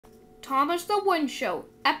Thomas the Wind Show,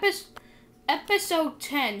 episode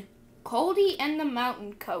 10, Culdee and the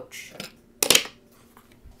Mountain Coach.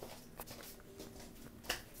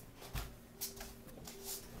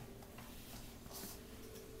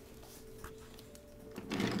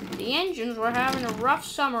 The engines were having a rough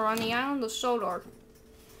summer on the island of Sodor.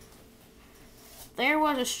 There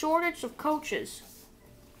was a shortage of coaches.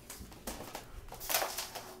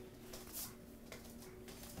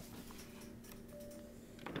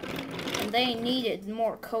 And they needed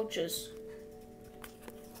more coaches.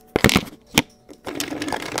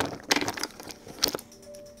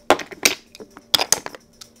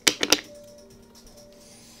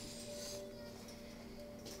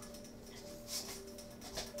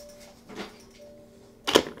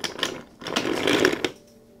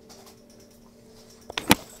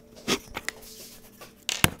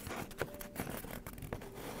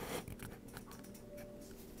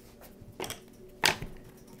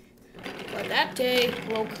 But that day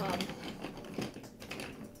will come.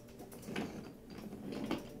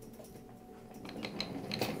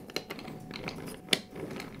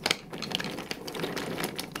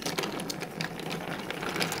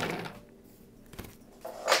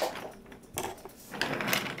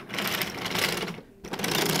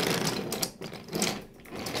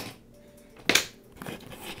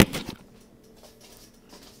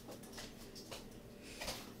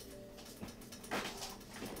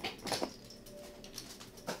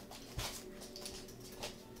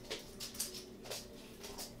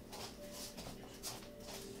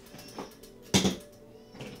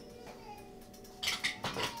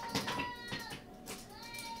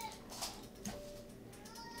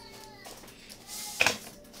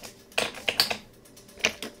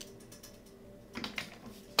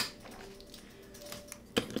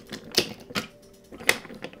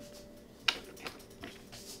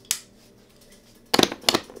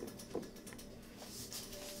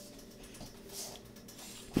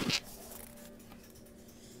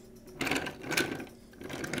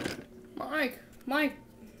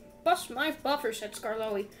 My buffer, said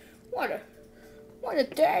Scarloey. What a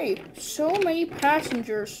day. So many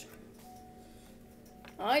passengers.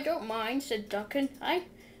 I don't mind, said Duncan. I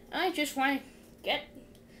just want to get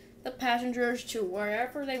the passengers to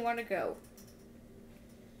wherever they want to go.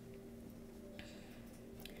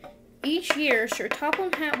 Each year, Sir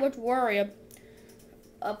Topham Hatt would worry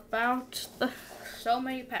about so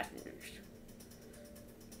many passengers.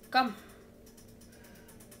 Come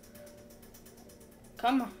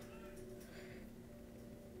on.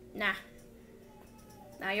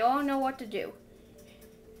 Now you all know what to do.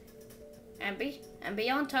 And be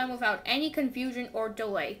on time without any confusion or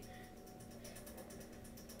delay.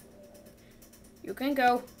 You can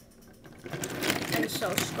go. And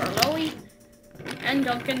so Scarloey and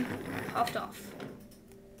Duncan puffed off.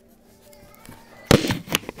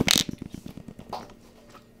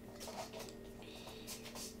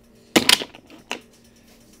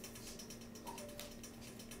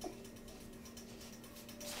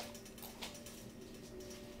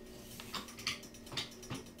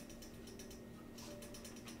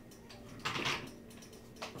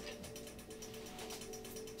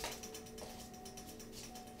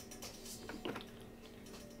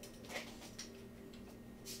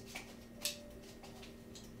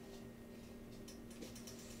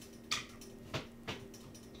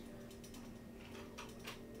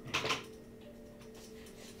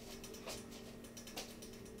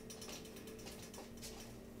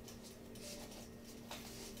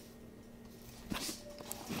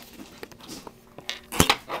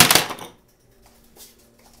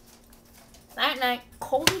 That night,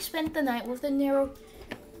 Culdee spent the night with the narrow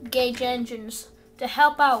gauge engines to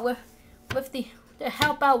help out with the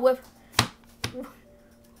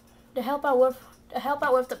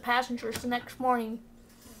passengers the next morning.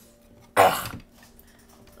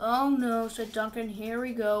 Oh no, said Duncan. Here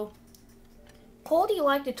we go. Culdee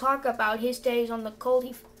liked to talk about his days on the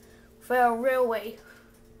Culdee Fair Railway.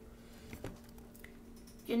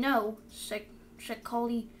 You know, said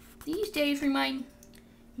Culdee, these days remind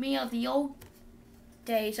me of the old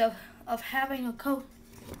days of having a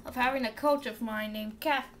coach of mine named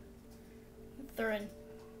Catherine.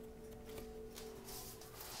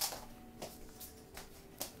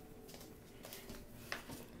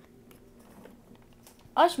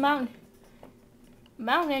 Us mountain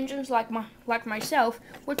engines like myself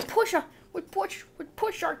would push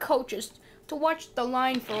our coaches to watch the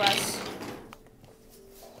line for us.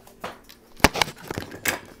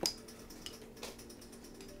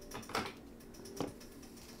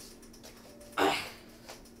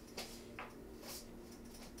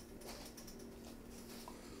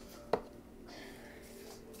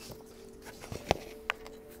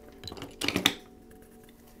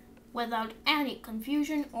 without any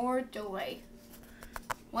confusion or delay.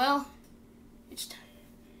 Well, it's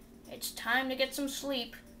time to get some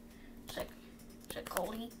sleep, said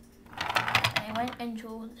culdee. And he went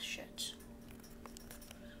into the sheds.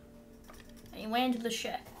 And he went into the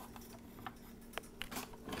shed.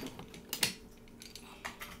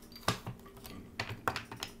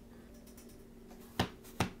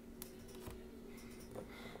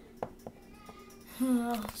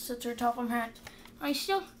 Said Sir Topham Hatt. I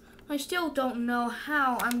still don't know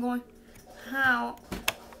how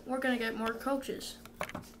we're gonna get more coaches.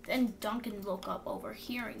 Then Duncan looked up,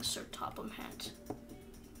 overhearing Sir Topham Hatt.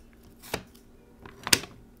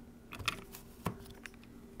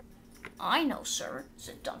 I know, sir,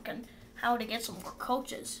 said Duncan, how to get some more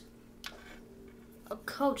coaches. A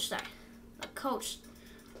coach that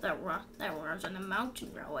runs on a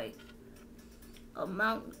mountain railway. A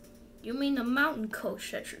mountain? You mean the mountain coach,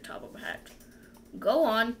 said Sir Topham Hatt. Go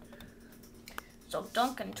on. So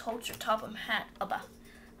Duncan told Sir Topham Hatt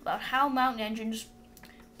about how mountain engines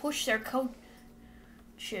push their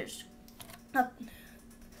coaches up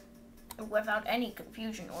without any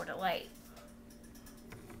confusion or delay.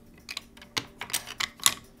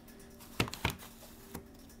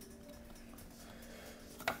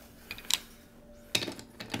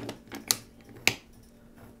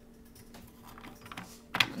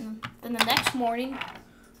 Then the next morning,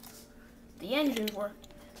 the engines were.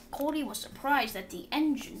 Culdee was surprised that the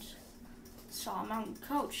engines saw a mountain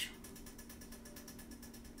coach.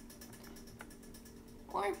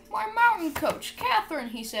 My mountain coach, Catherine,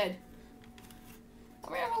 he said.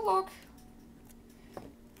 Let me have a look.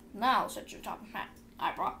 Now, said Sir Topham Hatt,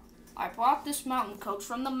 I brought this mountain coach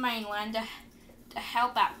from the mainland to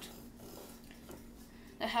help out.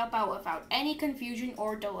 To help out without any confusion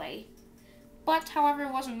or delay. But, however,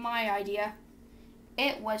 it wasn't my idea.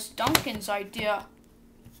 It was Duncan's idea.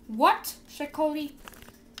 What? Said culdee.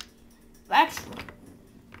 That's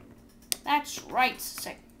right,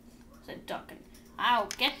 said Duncan. I'll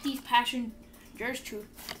get these passengers to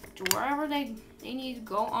wherever they need to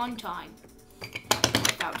go on time,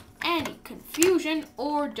 without any confusion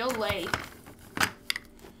or delay.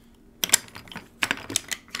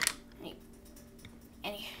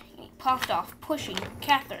 And he puffed off, pushing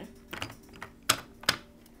Catherine.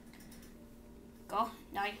 Go,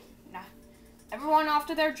 now, everyone off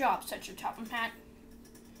to their jobs, said Sir Topham Hatt.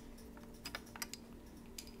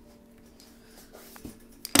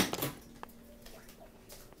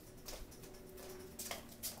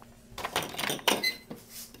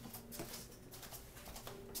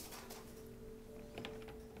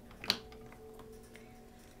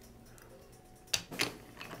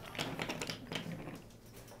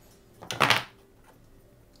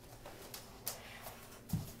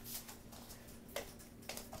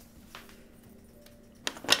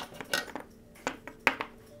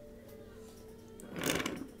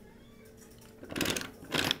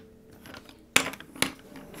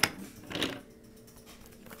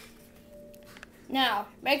 Now,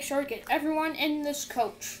 make sure to get everyone in this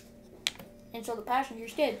coach. And so the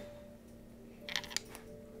passengers did.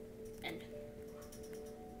 And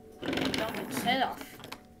Duncan set off.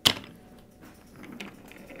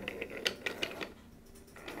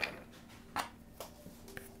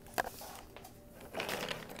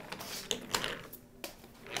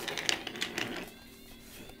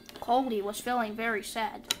 Culdee was feeling very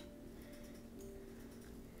sad.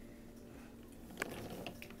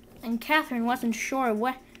 And Catherine wasn't sure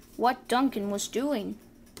what Duncan was doing.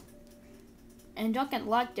 And Duncan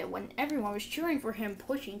liked it when everyone was cheering for him,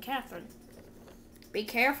 pushing Catherine. Be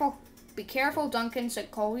careful, Duncan,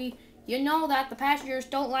 said culdee. You know that the passengers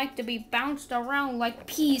don't like to be bounced around like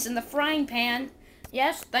peas in the frying pan.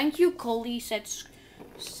 Yes, thank you, culdee,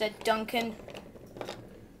 said Duncan.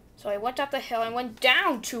 So he went up the hill and went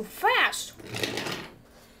down too fast.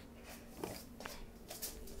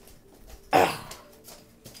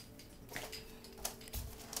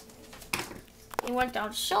 He went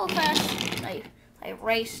down so fast, they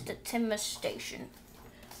raced to Timber Station.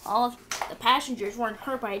 All of the passengers weren't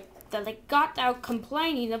hurt by it, that they got out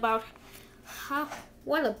complaining about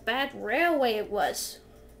what a bad railway it was.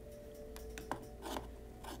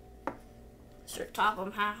 Sir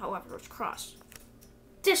Topham Hatt, however, was cross.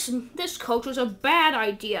 This coach was a bad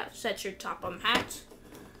idea, said Sir Topham Hatt.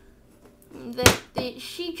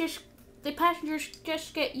 The passengers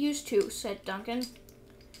just get used to, said Duncan.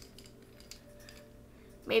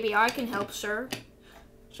 Maybe I can help, sir,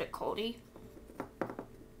 said culdee.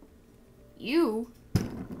 You,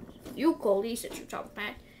 culdee, said Sir Topham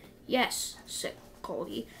Hatt. Yes, said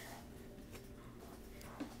culdee.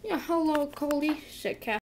 Yeah, hello, culdee, said Catherine.